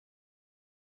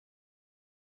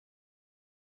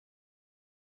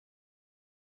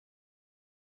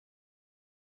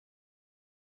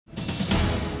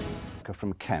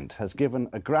From Kent has given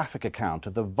a graphic account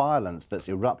of the violence that's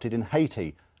erupted in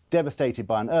Haiti, devastated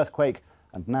by an earthquake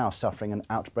and now suffering an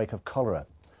outbreak of cholera.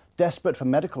 Desperate for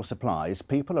medical supplies,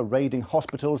 people are raiding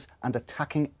hospitals and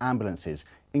attacking ambulances,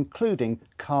 including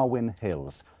Carwin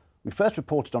Hills. We first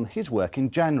reported on his work in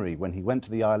January when he went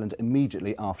to the island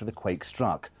immediately after the quake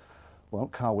struck. Well,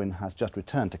 Carwin has just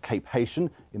returned to Cap-Haitien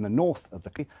in the north of the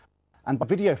country, and by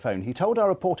video phone he told our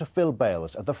reporter Phil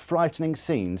Bales of the frightening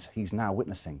scenes he's now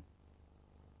witnessing.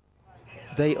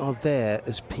 They are there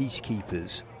as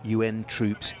peacekeepers, UN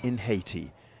troops in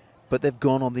Haiti, but they've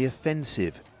gone on the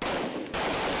offensive,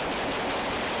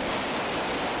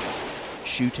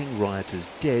 shooting rioters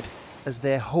dead as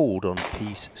their hold on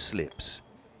peace slips.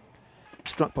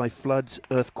 Struck by floods,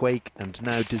 earthquake and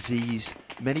now disease,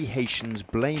 many Haitians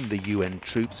blame the UN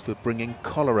troops for bringing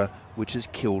cholera, which has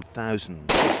killed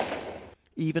thousands.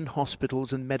 Even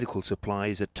hospitals and medical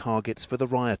supplies are targets for the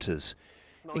rioters,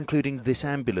 including this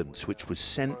ambulance, which was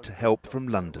sent to help from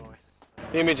London.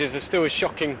 The images are still as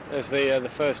shocking as the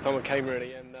first time I came,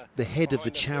 really. The head of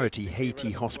the charity Haiti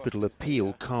Hospital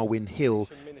Appeal, Carwin Hill,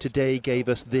 today gave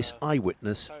us this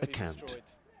eyewitness account.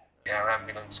 Our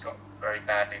ambulance got very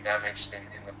badly damaged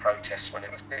in the protests when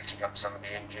it was picking up some of the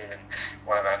injured, and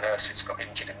one of our nurses got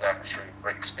injured in that through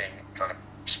bricks being kind of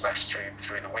smashed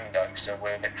through the window. So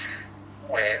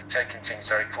we're taking things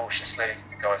very cautiously.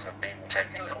 The guys have been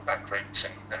taking little back routes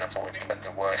and avoiding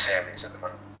the worst areas at the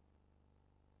moment.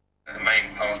 The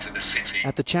main part of the city.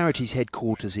 At the charity's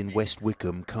headquarters in West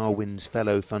Wickham, Carwin's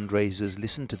fellow fundraisers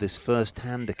listened to this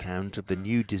first-hand account of the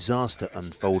new disaster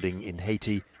unfolding in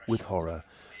Haiti with horror.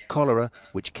 Cholera,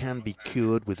 which can be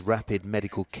cured with rapid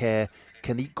medical care,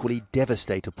 can equally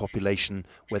devastate a population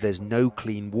where there's no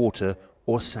clean water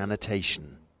or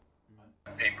sanitation.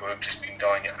 People have just been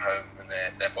dying at home and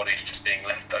their bodies just being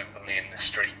left openly in the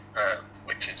street,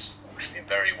 which is obviously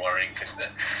very worrying because the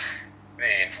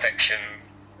infection.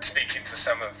 Speaking to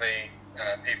some of the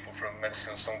people from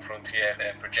Médecins Sans Frontières,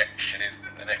 their projection is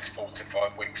that the next 4 to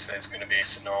 5 weeks there's going to be a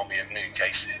tsunami of new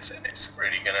cases, and it's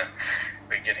really going to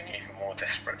be getting even more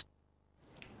desperate.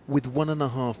 With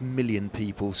 1.5 million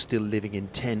people still living in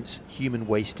tents, human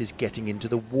waste is getting into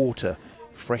the water.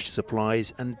 Fresh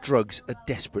supplies and drugs are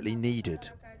desperately needed.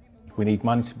 We need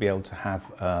money to be able to have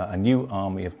a new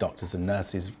army of doctors and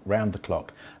nurses round the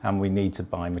clock, and we need to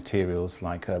buy materials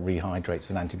like rehydrates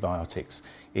and antibiotics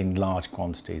in large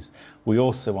quantities. We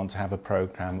also want to have a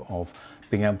programme of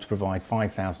being able to provide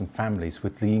 5,000 families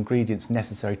with the ingredients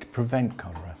necessary to prevent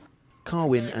cholera.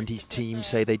 Carwin and his team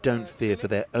say they don't fear for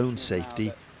their own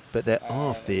safety, but there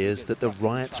are fears that the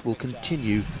riots will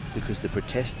continue because the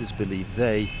protesters believe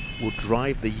they will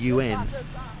drive the UN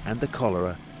and the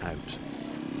cholera out.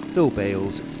 Phil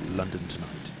Bales, London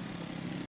Tonight.